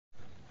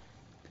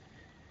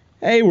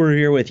Hey, we're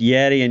here with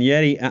Yeti, and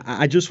Yeti,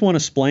 I just want to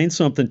explain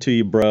something to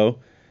you, bro.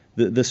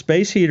 The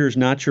space heater is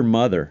not your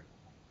mother.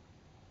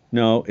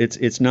 No,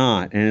 it's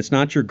not, and it's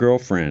not your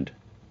girlfriend.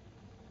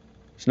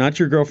 It's not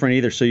your girlfriend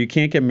either, so you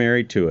can't get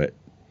married to it.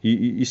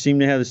 You seem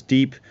to have this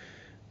deep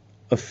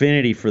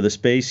affinity for the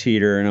space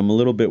heater, and I'm a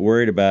little bit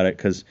worried about it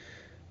because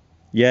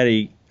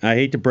Yeti, I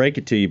hate to break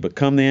it to you, but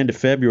come the end of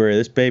February,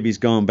 this baby's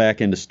going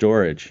back into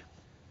storage.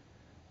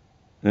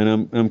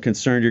 And I'm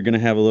concerned you're going to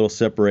have a little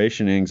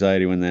separation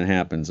anxiety when that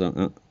happens.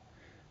 I'm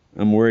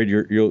worried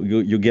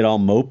you'll get all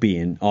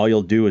mopey and all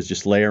you'll do is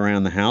just lay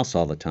around the house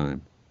all the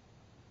time.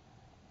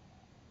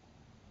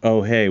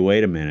 Oh, hey,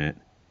 wait a minute.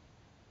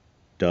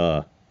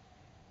 Duh.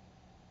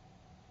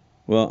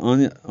 Well, on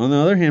the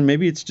other hand,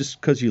 maybe it's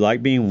just because you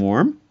like being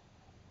warm.